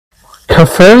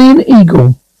Carpathian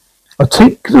Eagle. I'll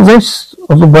take the rest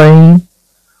of the way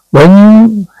when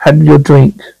you had your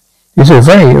drink. It's a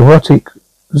very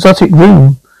exotic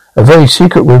room. A very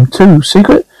secret room too.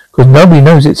 Secret? Because nobody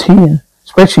knows it's here.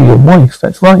 Especially your wife.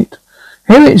 That's right.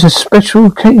 Here it's a special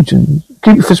occasion.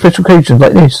 Keep it for special occasions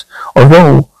like this.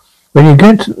 Although, when you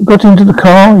got into the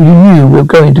car, you knew we were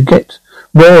going to get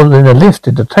more than a lift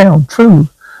into town. True.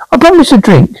 I promised a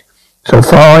drink. So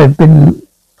far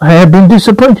I have been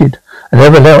disappointed. I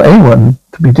never allow anyone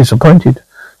to be disappointed.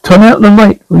 Turn out the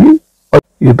light, will you? Oh,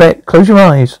 you bet. Close your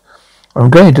eyes. I'm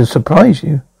going to surprise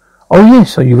you. Oh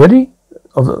yes, are you ready?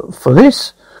 For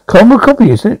this? Common copy,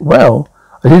 isn't it? Well,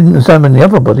 I didn't examine the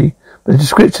other body, but the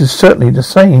description is certainly the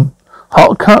same.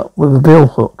 Heart cut with a bill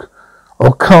hook,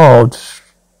 or carved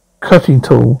cutting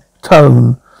tool,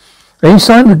 tone. Any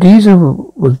sign the geezer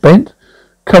was bent?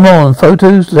 Come on,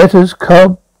 photos, letters,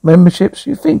 card memberships.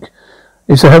 You think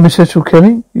it's a homosexual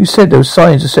killing? You said there were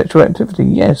signs of sexual activity.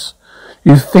 Yes.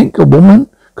 You think a woman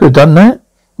could have done that?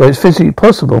 Well, it's physically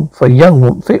possible for a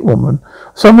young, fit woman,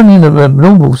 someone in an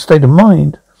abnormal state of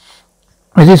mind.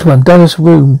 There's this one, Dallas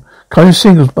room, kind of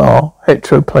singles bar,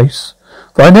 hetero place.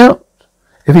 Find out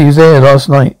if he was there last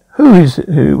night. Who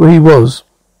he was?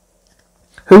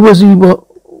 Who was he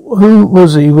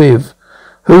with?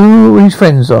 Who his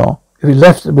friends are? If he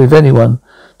left with anyone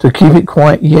to keep it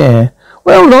quiet, yeah.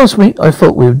 Well, last week I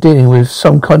thought we were dealing with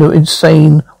some kind of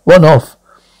insane one-off.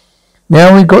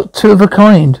 Now we've got two of a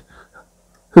kind,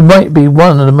 who might be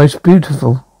one of the most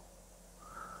beautiful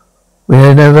we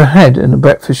had ever had in a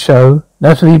breakfast show.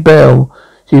 Natalie Bell.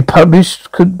 She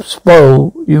published could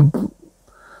spoil you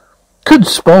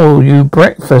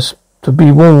breakfast to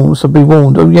be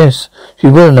warned. Oh yes,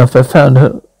 she's well enough. I found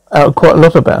out quite a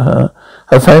lot about her.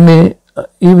 Her family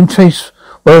even traced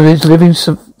one of its living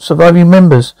surviving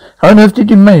members. How on earth did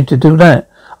you manage to do that?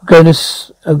 I'm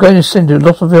going to send a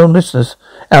lot of your listeners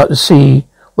out to see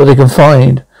what they can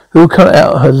find. Who cut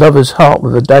out her lover's heart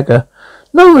with a dagger?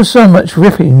 No so much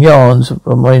ripping yarns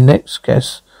from my next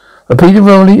guest. Peter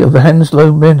Rowley of the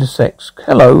Henslow Middlesex.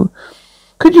 Hello.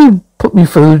 Could you put me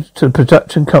through to the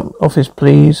production office,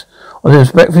 please? On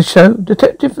this breakfast show?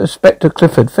 Detective Inspector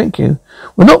Clifford, thank you.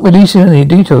 We're not releasing any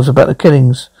details about the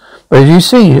killings, but as you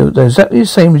see, they're exactly the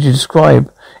same as you describe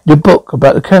in your book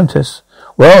about the Countess.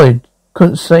 Well, I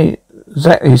couldn't say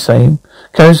exactly the same.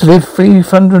 Countess lived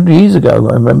 300 years ago,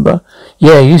 I remember.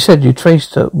 Yeah, you said you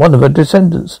traced one of her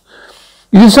descendants.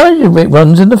 You decided it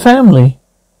runs in the family.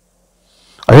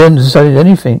 I haven't decided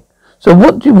anything. So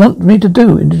what do you want me to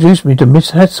do? Introduce me to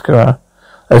Miss Heskara.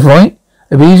 That's right.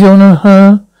 It'll be easy on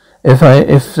her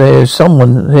if there's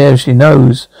someone there she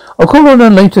knows. I'll call on her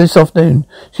later this afternoon.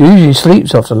 She usually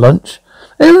sleeps after lunch.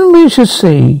 Then we shall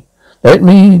see. Let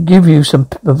me give you some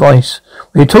advice.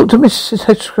 Will you talk to Mrs.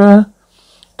 Heskara?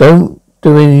 Don't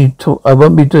do any talk. I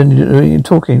won't be doing any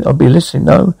talking. I'll be listening.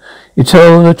 No. You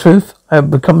tell the truth. I have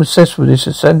become obsessed with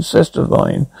this ancestor of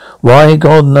mine. Why,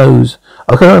 God knows.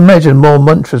 I cannot imagine a more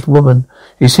monstrous woman.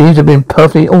 She seems to have been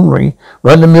perfectly ordinary,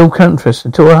 run-of-the-mill countess,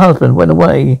 until her husband went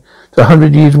away to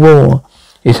 100 Years' War.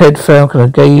 His head falconer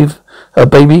gave her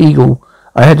baby eagle.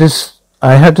 I had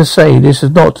to say this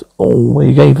is not all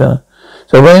he gave her.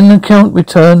 So when the Count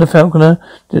returned, the falconer,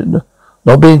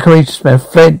 not being courageous man,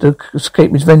 fled to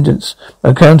escape his vengeance.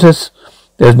 The Countess,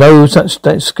 there was no such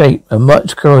escape, and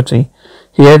much cruelty.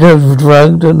 He had her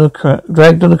dragged on a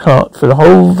cart through the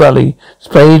whole valley,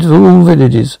 displayed to all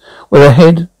villages, where the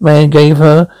head man gave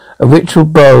her a ritual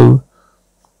bow.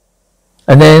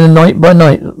 And then, night by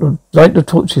night, light the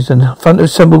torches in front of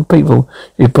assembled people,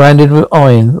 she branded with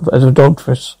iron as a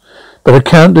adulteress. But the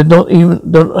Count had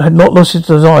not lost his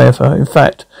desire for her. In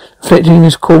fact, inflicting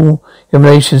his cruel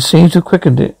humiliation seemed to have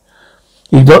quickened it.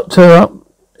 He locked her up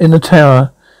in the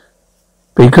tower,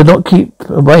 but he could not keep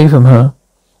away from her.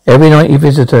 Every night he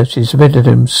visited her, she submitted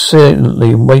him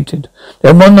silently and waited.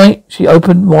 Then one night she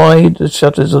opened wide the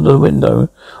shutters of the window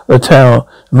of the tower.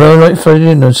 The moonlight flooded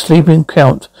in on sleeping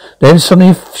Count. Then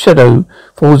suddenly a shadow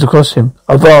falls across him,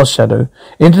 a vast shadow.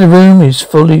 Into the room is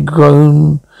fully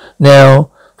grown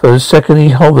now. For a second he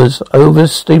hovers over the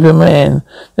sleeping man.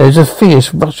 There is a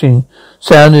fierce rushing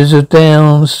sound as a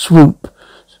down swoop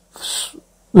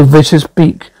with vicious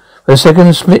beak. For a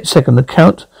split second, the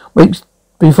Count wakes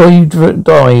before he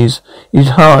dies, his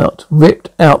heart ripped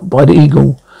out by the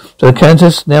eagle. So the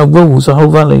Countess now rules the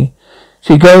whole valley.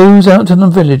 She goes out to the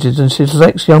villages and she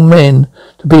selects young men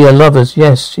to be her lovers.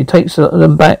 Yes, she takes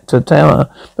them back to the tower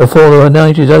before her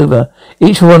night is over.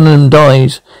 Each one of them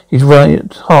dies, his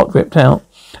right heart ripped out.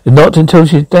 It's not until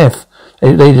she's deaf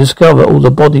they discover all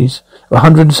the bodies,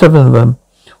 107 of them.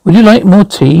 Would you like more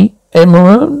tea,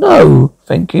 Emma? No,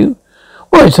 thank you.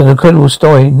 Well, it's an incredible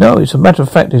story. No, it's a matter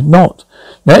of fact, it's not.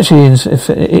 Naturally, if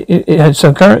it had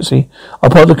some currency. Our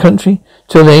part of the country,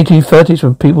 till the 1830s,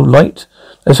 when people liked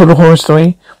that sort of horror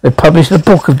story, they published a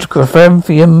book of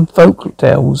Carpathian folk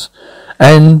tales,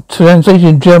 and translated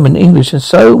in German, English, and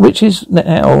so, which is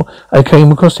how I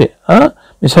came across it. Huh,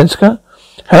 Miss Henska?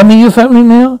 How many of your family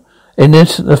now? In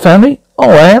the family? Oh,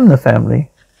 I am the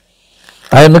family.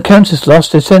 I am the Countess'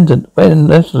 last descendant. When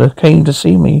Leslie came to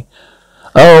see me,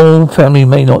 oh, family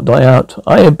may not die out.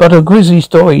 But a grisly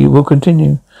story will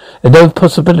continue. There's no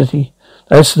possibility.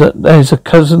 There's a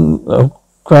cousin, a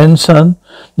grandson.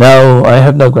 No, I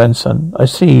have no grandson. I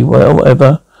see. Well,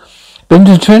 ever. Been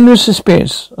a tremendous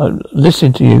experience.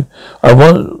 Listening to you.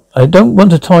 I don't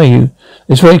want to tie you.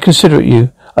 It's very considerate of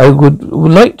you. I would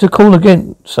like to call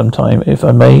again sometime, if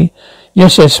I may.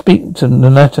 Yes, speak to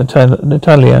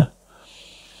Natalia.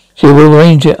 She will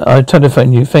arrange it. I'll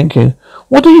telephone you. Thank you.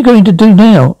 What are you going to do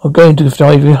now? I'm going to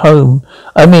drive you home.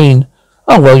 I mean,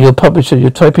 oh, well, your publisher, your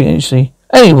typing agency,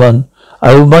 anyone.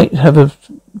 I might have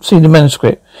seen the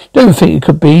manuscript. Don't think it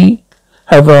could be?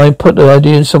 Have I put the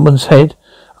idea in someone's head?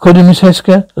 According to Miss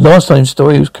Hesker, the last time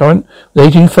story was current, the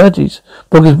 1830s.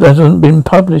 Book hasn't been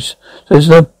published,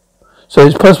 so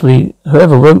it's possibly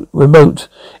whoever wrote remote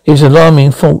is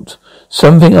alarming fault.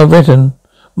 Something I've written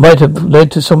might have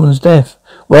led to someone's death.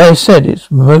 Well, I said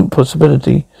it's a remote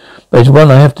possibility, but it's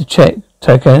one I have to check.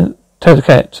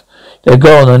 Tadcat. They're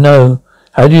gone, I know.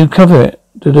 How do you cover it?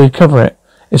 Do they cover it?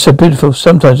 It's so beautiful.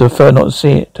 Sometimes I prefer not to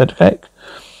see it. Tadcat.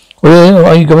 Well,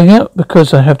 are you going out?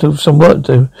 Because I have some work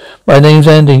to do. My name's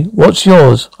Andy. What's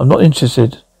yours? I'm not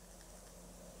interested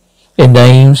in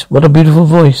names. What a beautiful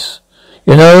voice.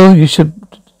 You know, you should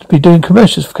be doing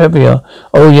commercials for caviar.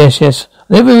 Oh, yes.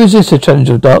 I never resist the challenge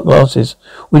of dark glasses.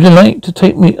 Would you like to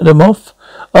take them off?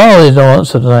 Oh, there's no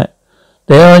answer to that.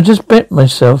 There, I just bet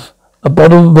myself. A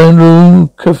bottle of Maroon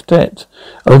Quartet.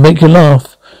 I would make you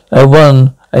laugh. I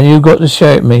won, and you got to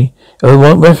share it me. You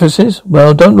want references?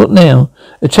 Well, don't look now.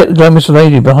 Check the glamorous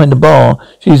lady behind the bar.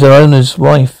 She's the owner's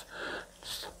wife.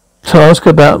 To ask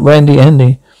about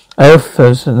Andy.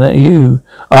 Alpha's you.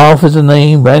 Alpha's the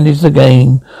name, Randy's the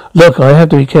game. Look, I have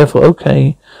to be careful.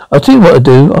 Okay. I'll tell you what I'll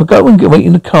do. I'll go and wait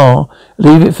in the car.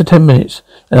 Leave it for 10 minutes.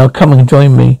 Then I'll come and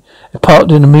join me.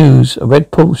 Parked in the Mews, a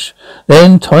red Porsche.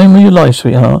 Then, time of your life,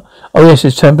 sweetheart. Oh yes,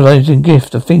 it's tantalizing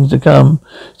gift of things to come.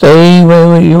 Stay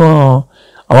where you are.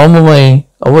 I'm on my way.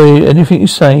 I'll wait anything you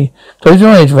say. Close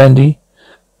your eyes, Randy.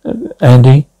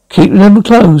 Andy. Keep them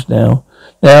closed now.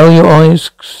 Now your eyes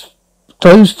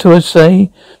closed to us,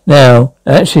 say. Now.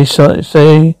 Actually,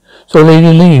 say, saw a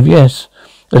lady leave, yes.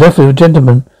 I left with a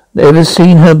gentleman. Ever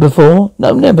seen her before?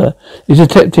 No, never. He's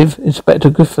Detective Inspector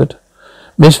Gifford.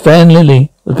 Miss Van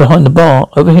Lily was behind the bar,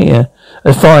 over here.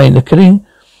 That's fine. The killing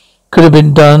could have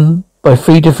been done by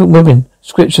 3 different women.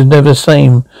 Scripture's never the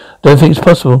same. Don't think it's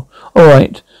possible. All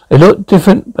right. They look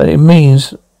different, but it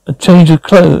means a change of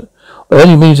clothes. It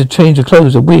only means a change of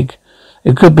clothes, a wig.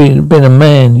 It could be been a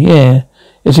man, yeah.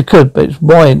 Yes, it could, but it's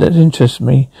why that interests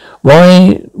me.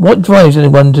 Why? What drives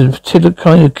anyone to a particular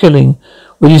kind of killing?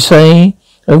 Would you say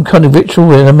some kind of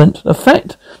ritual element? The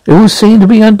fact they all seem to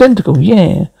be identical,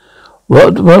 yeah.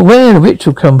 Where did the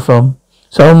ritual come from?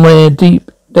 Somewhere deep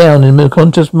down in the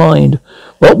conscious mind.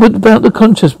 What would about the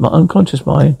unconscious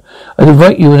mind? I'd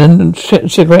write you in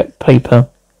cigarette paper.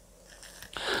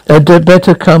 They'd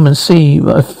better come and see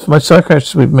my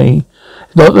psychiatrist with me.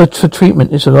 Not for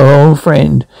treatment, it's an old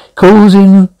friend. Calls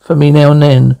in for me now and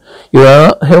then. You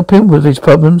help him with his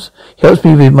problems. He helps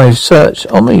me with my search.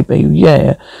 Oh, maybe,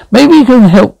 yeah. Maybe you can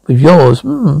help with yours.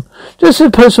 Just a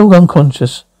personal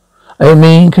unconscious. I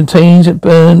mean, contains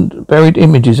buried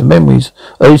images and memories,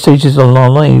 early stages of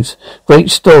our lives. Great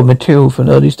store of material from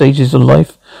early stages of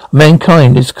life.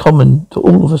 Mankind is common to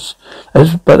all of us.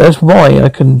 But that's why I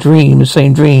can dream the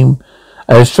same dream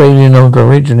as Australian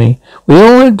Aborigine. We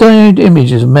all have died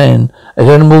images of man, as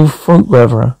animal fruit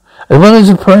gatherer, as well as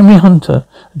a primary hunter.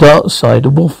 The dark side, the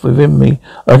wolf within me,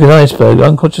 like an iceberg,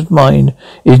 unconscious mind,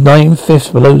 is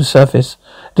 9/5 below the surface.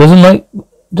 Doesn't like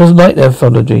that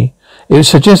mythology. It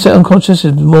suggests that unconscious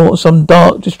is more some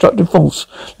dark, destructive force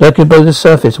lurking below the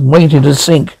surface, waiting to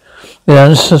sink the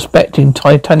unsuspecting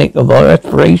Titanic of our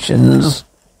aspirations.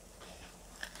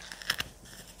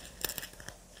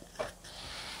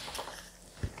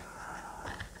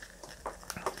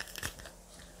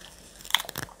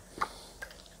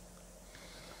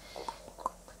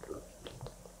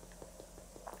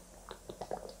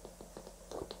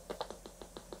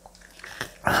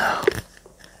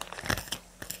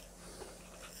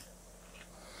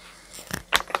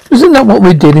 Isn't that what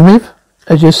we're dealing with?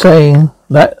 As you're saying,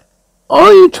 that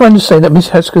Are you trying to say that Miss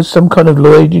Haskell's some kind of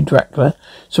Lady Dracula,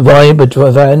 survived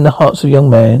by in the hearts of young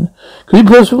men? Could it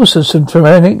be possible some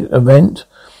traumatic event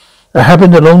that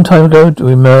happened a long time ago to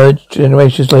emerge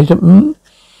generations later?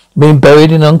 Being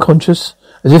buried in unconscious,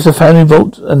 as if the family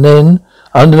vault, and then,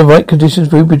 under the right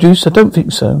conditions, reproduced? I don't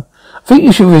think so. I think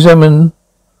you should examine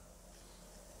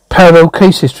parallel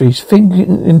case histories. Think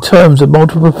in terms of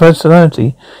multiple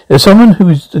personality. There's someone who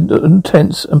is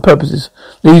intents and purposes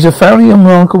leads a thoroughly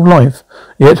unremarkable life,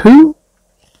 yet who,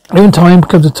 in time,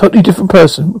 becomes a totally different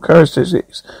person with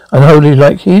characteristics unholy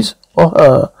like his or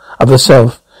her other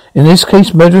self. In this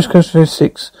case, murderous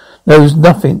characteristics knows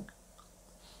nothing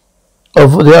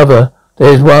of the other.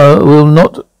 There is one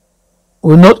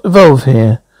will not evolve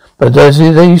here. But as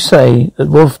they say, the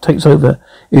wolf takes over.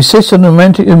 You insist on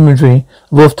romantic imagery,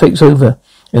 the wolf takes over.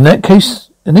 In this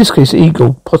case, the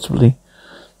eagle, possibly.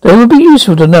 It would be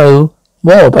useful to know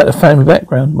more about the family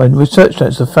background. My research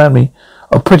notes of the family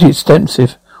are pretty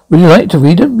extensive. Would you like to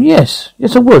read them? Yes,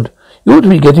 I would. You ought to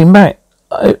be getting back.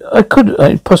 I could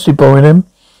possibly borrow them.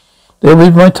 They're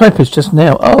with my typist just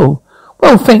now. Oh,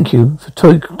 well, thank you for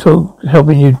talking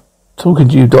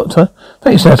to you, Doctor.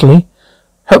 Thanks, Natalie.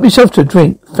 Help yourself to a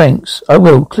drink. Thanks. I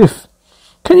will. Cliff,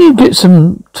 can you get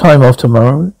some time off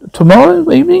tomorrow? Tomorrow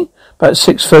evening? About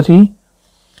 6:30?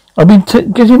 I've been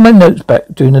getting my notes back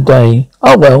during the day.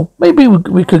 Oh, well, maybe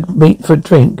we could meet for a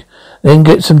drink, then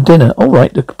get some dinner. All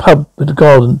right, the pub with the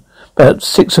garden. About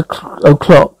 7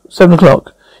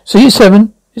 o'clock. See you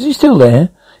 7. Is he still there?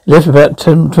 He left about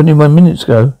 21 minutes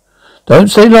ago. Don't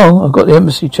stay long. I've got the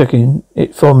embassy checking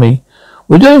it for me.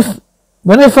 When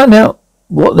I find out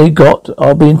what they got,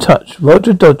 I'll be in touch.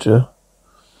 Roger Dodge,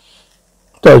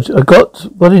 I got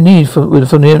what I need from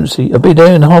the embassy. I'll be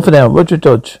there in half an hour. Roger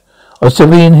Dodge. I'll still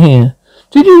be in here.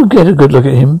 Did you get a good look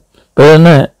at him? Better than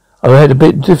that. I had a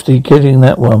bit difficulty getting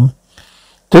that one.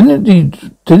 Didn't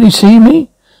he see me?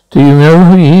 Do you know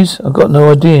who he is? I've got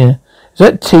no idea. Is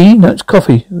that tea? No, it's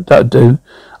coffee. That'll do.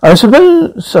 I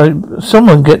suppose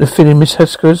someone get the feeling Miss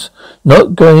Hesker's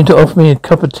not going to offer me a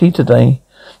cup of tea today.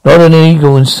 Not an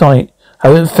eagle in sight.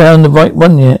 Haven't found the right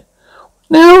one yet.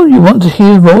 Now, you want to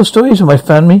hear more stories of my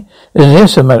family?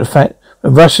 Yes, as a matter of fact, the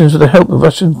Russians with the help of a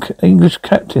Russian English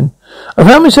captain. I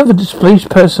found myself a displaced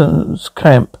person's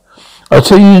camp. I'll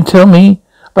tell me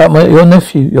about your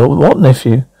nephew. Your what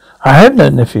nephew? I have no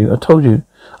nephew, I told you.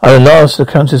 I lost the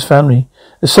Countess family,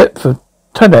 except for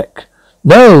Tadek.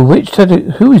 No, which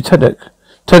Tadek? Who is Tadek?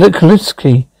 Tadek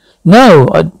Kaliski. No,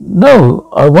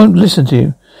 I won't listen to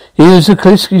you. He is the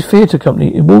Kaliski Theatre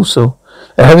Company in Warsaw.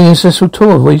 They're having a successful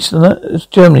tour of Eastern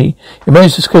Germany. He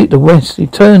managed to escape the West. He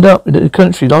turned up in the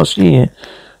country last year.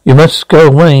 You must go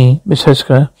away, Miss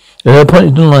Hesker. There's no point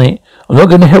in tonight. I'm not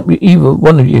going to help you either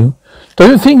one of you.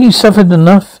 Don't you think he's suffered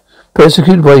enough?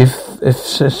 Persecuted by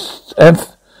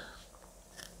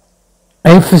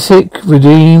aphasic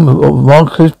regime of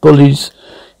Marxist bullies.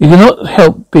 You cannot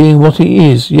help being what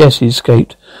he is. Yes, he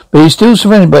escaped. But he's still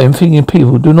surrounded by unthinking people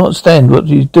who do not understand what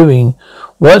he's doing.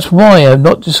 That's why I have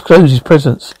not disclosed his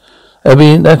presence.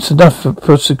 That's enough for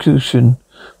prosecution.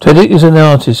 Teddick is an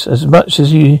artist as much as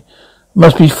he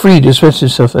must be free to express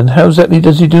himself. And how exactly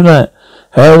does he do that?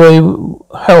 How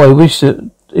I wish that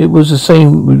it was the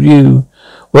same with you.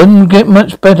 Wouldn't get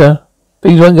much better.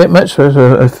 Things won't get much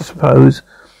better, I suppose.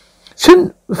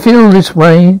 Shouldn't feel this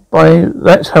way.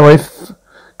 That's how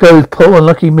goes, poor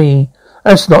unlucky me.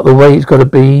 That's not the way it's got to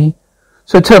be.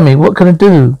 So tell me, what can I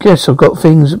do? Guess I've got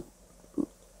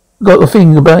the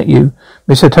thing about you,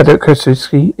 Mr.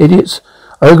 Tadokowski. Idiots.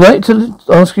 I would like to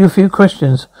ask you a few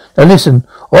questions. Now listen,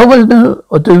 all I want to know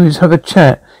or do is have a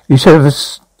chat. You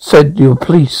said you were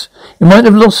police. You might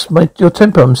have lost your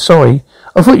temper, I'm sorry.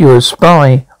 I thought you were a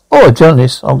spy. Or a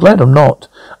journalist. I'm glad I'm not.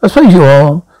 I suppose you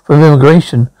are, from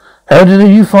immigration. How did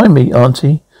you find me,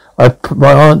 Auntie?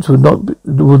 My aunt would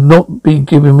not be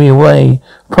giving me away.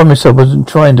 I promise I wasn't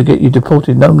trying to get you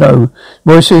deported. No.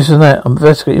 More serious than that. I'm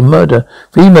investigating murder.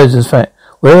 3 murders, in fact.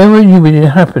 Where were you when they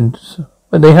happened? So,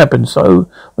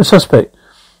 I'm a suspect.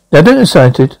 Now, don't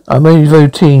excited. I'm only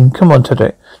routine. Come on,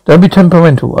 Tadek. Don't be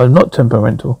temperamental. I'm not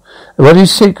temperamental. What I am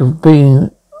is sick of being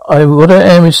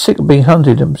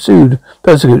hunted and pursued,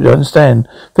 persecuted, I understand.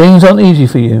 Things aren't easy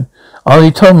for you.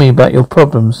 Auntie told me about your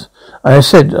problems. I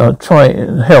said I'd try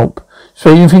and help,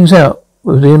 straighten things out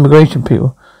with the immigration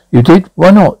people. You did? Why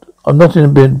not? I'm not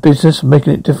in the business of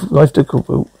making life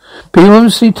difficult. People want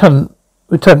to see talent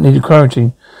with talent need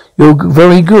encouraging. You're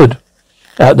very good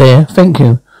out there. Thank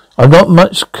you. I'm not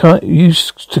much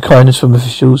used to kindness from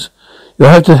officials. You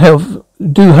have to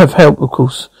do have help, of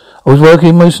course. I was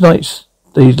working most nights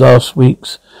these last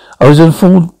weeks. I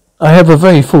have a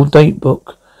very full date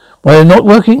book. Why I'm not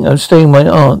working? I'm staying with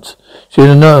my aunt. She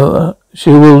will know. She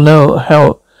will,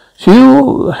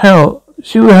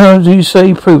 how do you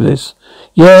say, prove this?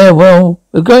 Yeah, well,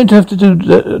 we're going to have to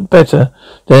do better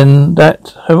than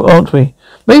that, aren't we?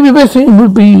 Maybe the best thing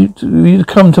would be to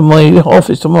come to my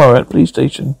office tomorrow at the police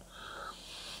station.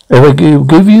 If I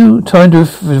give you time to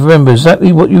remember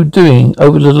exactly what you're doing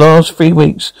over the last 3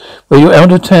 weeks, where you're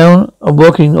out of town or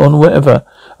working on whatever.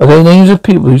 Okay, names of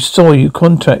people who saw you,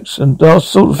 contracts and that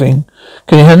sort of thing.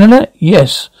 Can you handle that?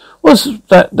 Yes. What's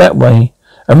that way?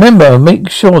 And remember, make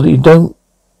sure that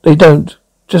they don't,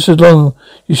 just as long as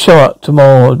you show up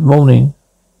tomorrow morning.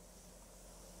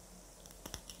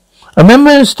 And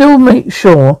remember, still make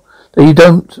sure that you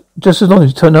don't, just as long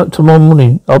as you turn up tomorrow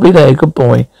morning. I'll be there, good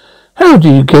boy. How do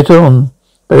you get on?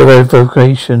 Better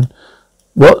vocation.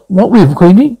 What with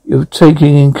Queenie? You're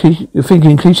thinking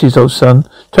cliches, old son.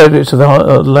 Territory to the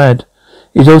lad.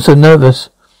 He's also nervous.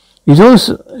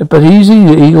 But easy,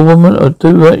 the eagle woman, or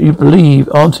do what you believe,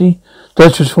 auntie.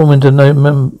 Does transform into no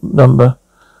number.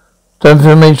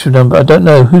 Information number. I don't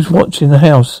know. Who's watching the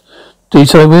house?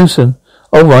 D.C. Wilson.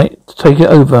 All right, take it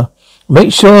over.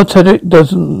 Make sure Tedrick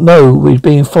doesn't know we're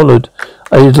being followed.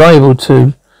 He's liable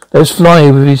to. Let fly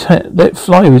with his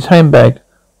handbag.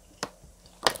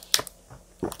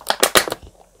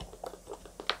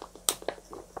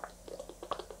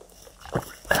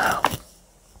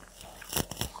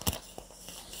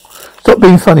 Stop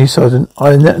being funny, Sergeant.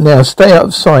 Now stay out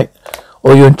of sight,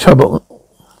 or you're in trouble.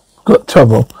 Got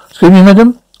trouble. Excuse me,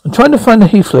 madam. I'm trying to find the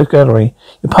Heathcliff Gallery.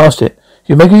 You passed it. If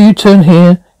you make a U-turn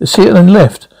here, you'll see it on the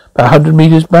left, about 100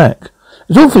 metres back.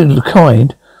 It's awfully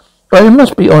kind, but I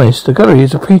must be honest, the gallery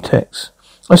is a pretext.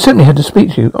 I simply had to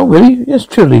speak to you. Oh, really? Yes,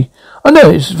 truly. I know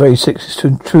it's very sexist to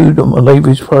intrude on my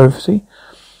lady's privacy,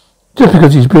 just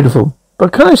because he's beautiful.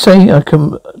 But can I say I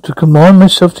come to command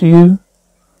myself to you?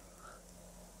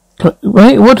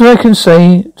 Wait, what do I can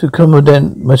say to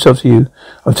command myself to you?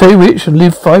 I'll tell you, Rich, and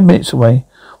live 5 minutes away.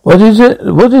 What is it?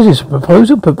 What is this? A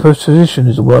proposal? Proposition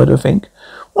is a word, I think.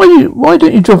 Why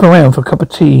don't you drop around for a cup of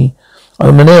tea?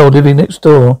 I'm an earl living next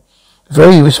door. A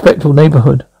very respectable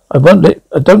neighbourhood.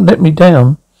 Don't let me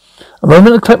down. A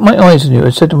moment I clapped my eyes on you, I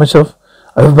said to myself,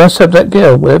 I must have that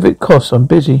girl, whatever it costs. I'm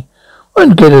busy.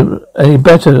 Won't get any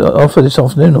better offer this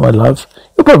afternoon, my love.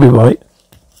 You're probably right.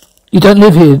 You don't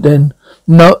live here, then?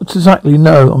 No, exactly,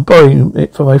 no. I'm borrowing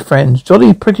it from my friends.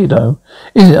 Jolly pretty, though,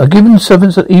 isn't it? I've given the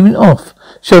servants an evening off.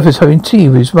 Chauffeur's having tea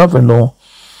with his mother-in-law.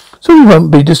 So we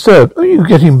won't be disturbed. Are you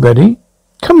getting ready?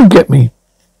 Come and get me.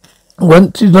 I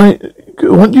want you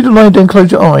to lie down,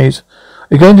 close your eyes.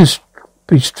 Are you going to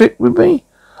be strict with me?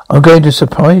 I'm going to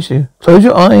surprise you. Close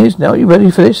your eyes. Now are you ready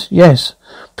for this? Yes.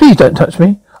 Please don't touch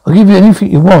me. I'll give you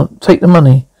anything you want. Take the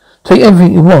money. Take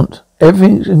everything you want.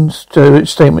 Everything in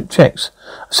statement checks.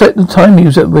 I set the time he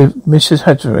was at with Mrs.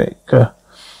 Hedrick. There's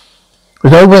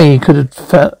no way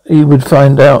he would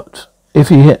find out if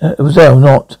he was there or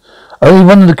not. Only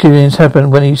one of the killings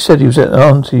happened when he said he was at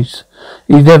auntie's.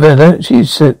 She never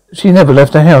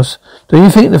left the house. Do you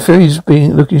think the ferry's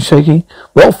been looking shaky?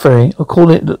 What ferry? I'll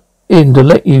call it in to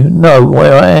let you know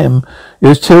where I am.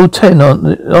 You're still 10 on.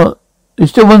 You're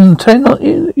still 110, aren't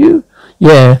you?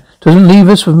 Yeah. Doesn't leave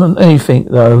us with anything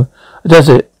though, does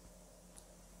it?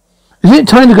 Is it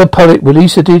time to go public?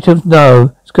 Release the details?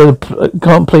 No.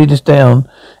 Can't play this down.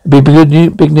 It'd be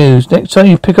big news. Next time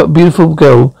you pick up a beautiful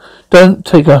girl, don't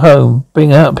take her home.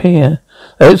 Bring her up here.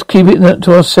 Let's keep it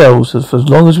to ourselves for as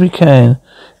long as we can.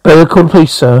 Better call the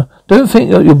police, sir. Don't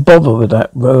think that you'll bother with that,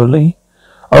 Rowley.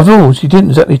 After all, she didn't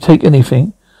exactly take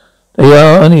anything. They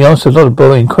only asked a lot of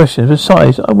boring questions.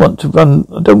 Besides, I don't want to run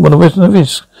a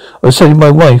risk of selling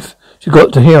my wife. She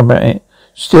got to hear about it.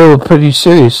 Still pretty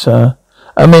serious, sir.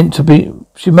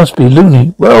 She must be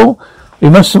loony. Well, we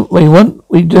just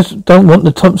don't want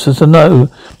the Thompsons to know.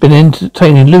 Been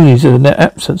entertaining loonies in their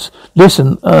absence.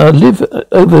 Listen, live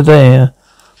over there.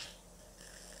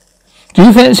 Do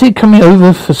you fancy coming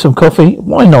over for some coffee?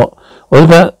 Why not?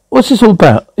 What's this all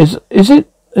about? What's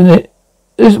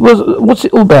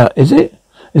it all about? Is it?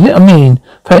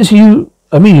 You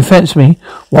fancy me?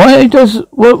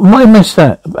 Why mess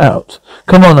that about?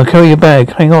 Come on, I'll carry your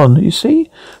bag. Hang on, you see?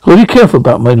 Gotta be careful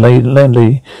about my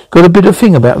landlady. Got a bit of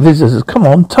thing about visitors. Come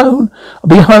on, Tone. I'll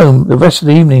be home the rest of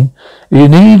the evening. If you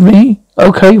need me,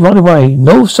 okay, right away.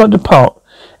 North side of the park.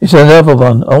 It's another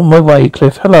one. On my way,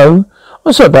 Cliff. Hello.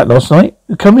 I saw about last night.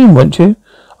 You come in, won't you?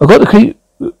 I got to keep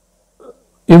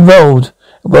involved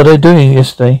in what they're doing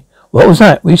yesterday. What was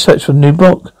that? Research for the new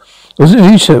book. It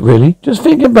wasn't research, really. Just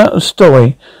thinking about a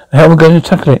story and how we're going to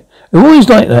tackle it. It's always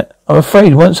like that. I'm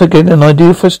afraid once I get an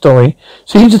idea for a story, it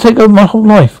seems to take over my whole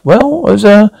life. Well, I was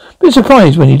a bit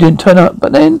surprised when you didn't turn up,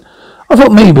 but then I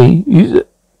thought maybe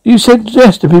you said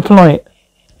yes to be polite.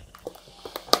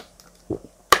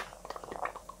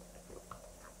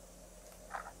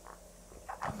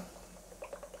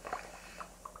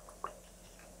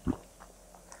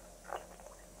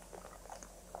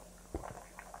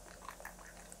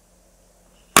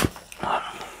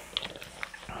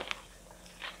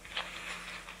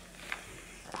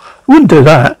 Wouldn't do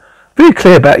that. Very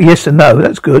clear about yes and no.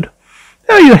 That's good.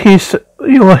 Now you're here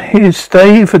to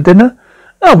stay for dinner?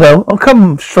 Oh well, I'll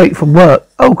come straight from work.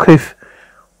 Oh Cliff,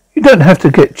 you don't have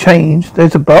to get changed.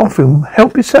 There's a bathroom.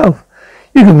 Help yourself.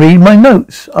 You can read my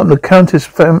notes on the Countess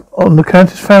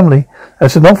family.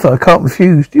 That's an offer I can't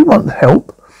refuse. Do you want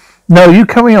help? No, you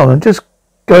carry on. I'm just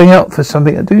going out for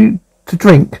something to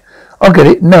drink. I'll get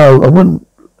it. No, I wouldn't.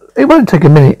 It won't take a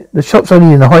minute. The shop's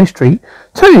only in the high street.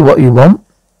 Tell you what you want.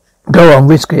 Go on,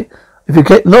 risk it. If you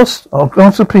get lost, I'll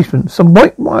ask the policeman. Some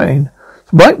white wine.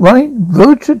 White wine?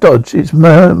 Roger Dodge. It's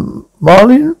Morgan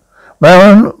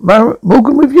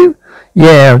with you?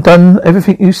 Yeah, I've done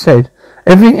everything you said.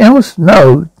 Everything else?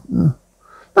 No. No,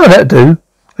 that'll do.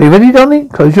 Are you ready, darling?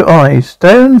 Close your eyes.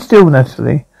 Stand still,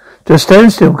 Natalie. Just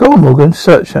stand still. Go on, Morgan.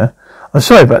 Search her. I'm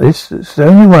sorry about this. It's the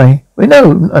only way. We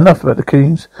know enough about the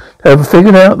Kings to have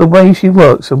figured out the way she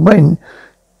works, and when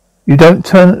you didn't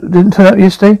turn up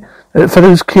yesterday, that fellow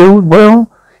was killed, well,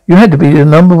 you had to be the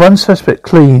number one suspect.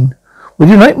 Clean. Would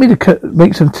you like me to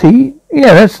make some tea?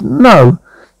 Yeah, no.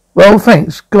 Well,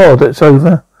 thanks God, that's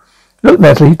over. Look,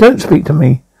 Natalie, don't speak to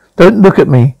me. Don't look at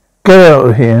me. Get out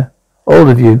of here. All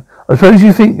of you. I suppose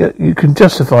you think that you can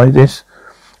justify this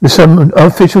with some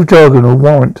official jargon or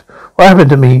warrant. What happened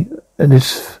to me in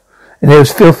there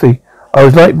was filthy. I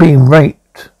was like being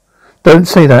raped. Don't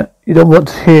say that. You don't want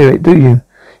to hear it, do you?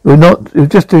 You're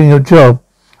just doing your job.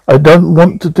 I don't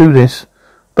want to do this,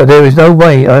 but there is no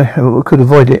way I could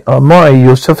avoid it. I admire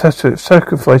your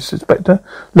self-sacrifice, Inspector.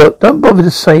 Look, don't bother to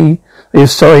say that you're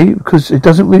sorry, because it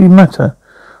doesn't really matter.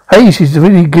 Hey, she's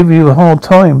really giving you a hard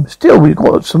time. Still, we've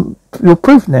got your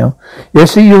proof now.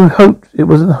 Yes, you hoped it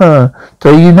wasn't her,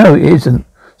 so you know it isn't.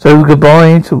 So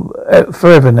goodbye to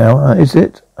forever now, is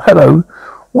it? Hello.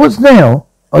 What's now?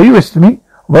 Are you arresting me?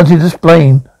 I want you to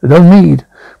explain. No need.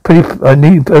 I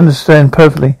need to understand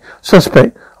perfectly.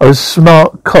 Suspect. I was a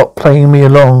smart cop playing me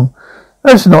along.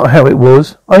 That's not how it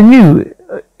was. I knew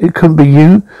it couldn't be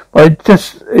you, but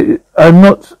I'm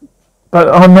not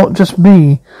just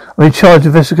me. I'm in charge of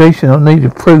investigation. I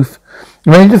needed proof.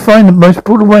 You needed to find the most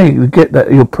brutal way to get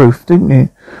your proof, didn't you?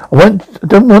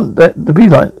 Didn't want it to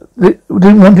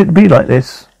be like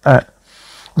this. I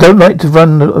don't like to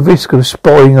run the risk of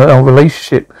spoiling our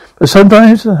relationship, but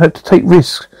sometimes I have to take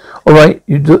risks. All right,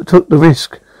 you took the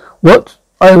risk. I'm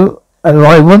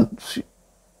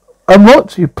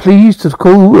what? You pleased to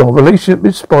call our relationship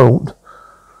is spoiled.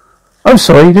 I'm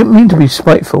sorry, I didn't mean to be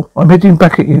spiteful. I'm heading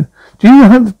back at you. Do you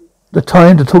have the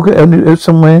time to talk it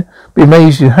somewhere? Be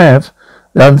amazed you have.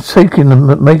 I'm making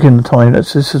the time.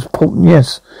 This is important,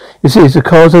 yes. You see, the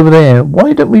car's over there.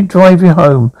 Why don't we drive you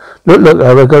home? Look,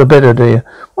 I've got a better idea.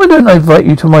 Why don't I invite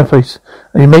you to my place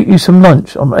and make you some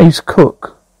lunch? I'm ace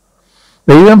cook.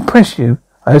 May I impress you?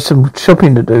 I have some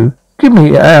shopping to do. Give me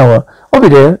an hour. I'll be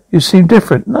there. You seem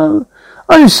different. No,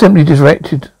 I was simply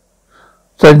directed.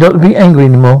 So not to be angry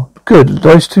anymore. Good.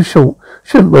 Life's too short.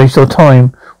 Shouldn't waste our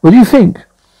time. What do you think?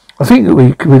 I think that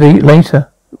we could eat later.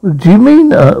 What do you mean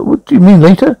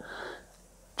later?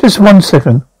 Just 1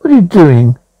 second. What are you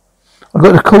doing? I've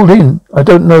got to call in. I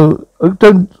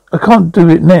can't do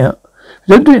it now. If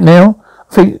you don't do it now,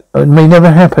 I think it may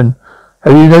never happen.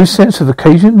 Have you no sense of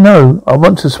occasion? No. I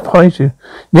want to surprise you.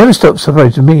 Never stop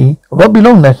surprising me. I won't be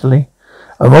long, Natalie.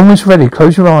 I'm almost ready.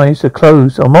 Close your eyes. They're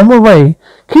closed. I'm on my way.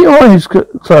 Keep your eyes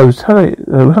closed.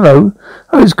 Hello.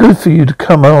 Oh, it's good for you to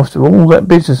come after all that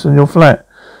business in your flat.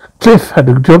 Cliff had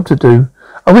a job to do.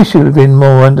 I wish you would have been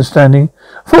more understanding.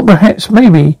 I thought perhaps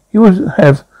maybe he would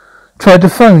have tried to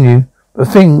phone you, put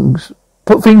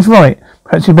things right.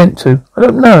 Perhaps he meant to. I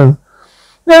don't know.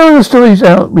 Now the story's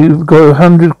out, we've got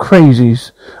 100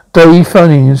 crazies. Day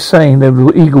phoning and saying they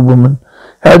were Eagle woman.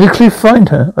 How did Cliff find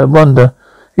her? I wonder.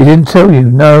 He didn't tell you.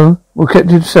 No. Well, kept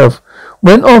to himself.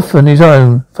 Went off on his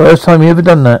own. First time he ever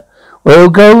done that. Well,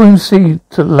 go and see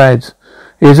to the lads.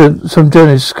 Here's some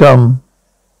journalist scum.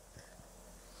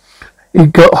 He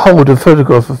got hold of a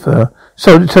photograph of her.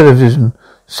 Sold the television.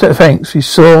 Thanks. He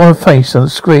saw her face on the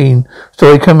screen.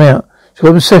 Story come out. She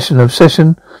got obsession.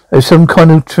 There's some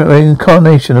kind of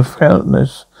incarnation of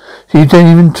proudness. She didn't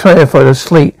even terrified her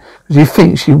sleep because she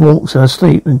thinks she walks in her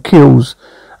sleep and kills.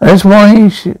 And that's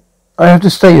why I have to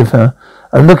stay with her.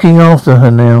 I'm looking after her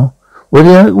now. What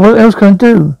else can I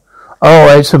do? Oh,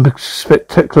 I had some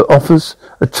spectacular offers.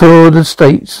 A tour of the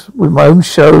States with my own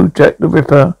show, Jackie the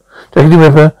Ripper.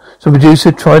 Some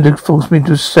producer tried to force me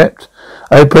to accept.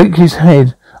 I break his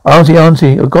head. Auntie,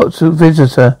 I've got to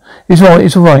visit her. It's all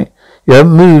right. You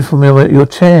haven't moved from your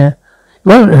chair.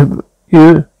 You won't have,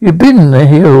 you've been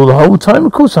here all the whole time?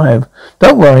 Of course I have.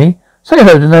 Don't worry. Say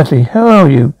hello to Natalie. How are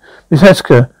you? Miss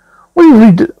Hesker,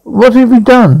 what have we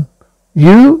done?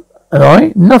 You and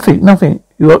I? Nothing.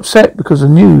 You're upset because of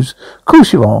the news. Of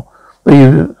course you are. But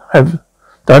you have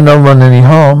done no one any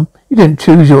harm. You didn't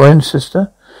choose your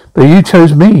ancestor. But you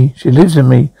chose me. She lives in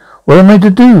me. What am I to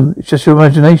do? It's just your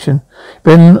imagination. You've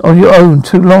been on your own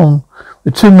too long,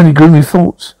 with too many gloomy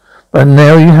thoughts. But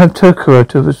now you have Turkura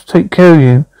to take care of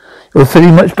you. You're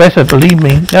feeling much better, believe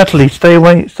me. Natalie, stay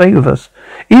with us.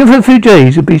 Even for a few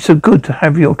days, it'd be so good to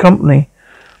have your company.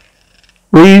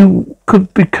 We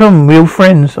could become real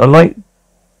friends. I like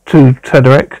to,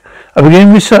 Tadarek. I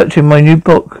began researching my new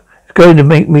book. It's going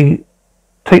to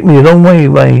take me a long way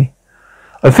away.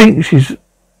 I think she's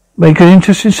making an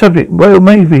interesting subject. Well,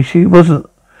 maybe she wasn't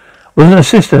a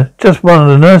sister, just one of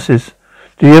the nurses.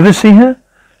 Did you ever see her?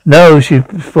 No, she's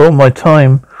before my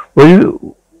time.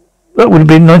 Well, that would have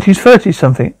been 1930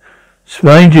 something.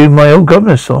 Mind you, my old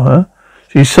governor saw her.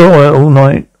 He saw her all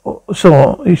night.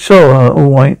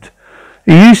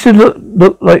 He used to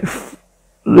look like,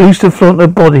 used to flaunt her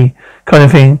body, kind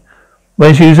of thing,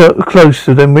 when she was up close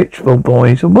to them rich old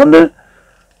boys. I wonder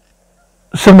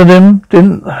some of them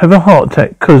didn't have a heart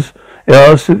attack because they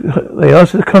asked her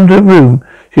to come to the room.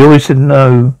 She always said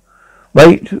no.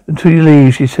 Wait until you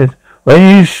leave, she said.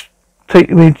 When you take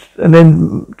me, and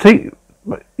then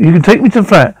you can take me to the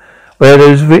flat where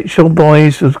those rich old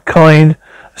boys was kind,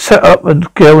 set up a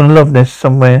girl in a love nest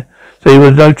somewhere, so he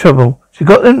was no trouble. She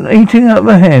got them eating out of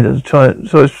her hand, so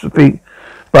to speak,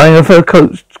 buying her fur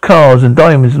coats, cars, and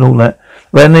diamonds and all that.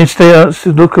 When they stay out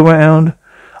to look around,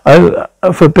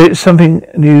 for a bit something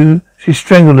new, she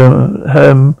strangled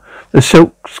him, the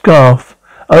silk scarf.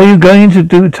 Are you going to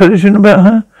do television about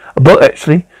her? A book,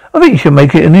 actually. I think you should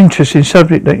make it an interesting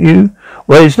subject, don't you?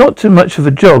 Well, it's not too much of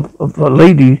a job of a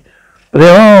lady, but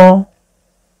there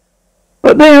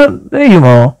you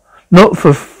are. Not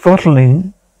for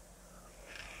throttling.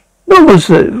 Was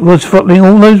throttling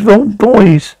all those old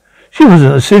boys. She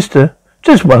wasn't a sister,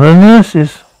 just one of the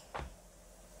nurses.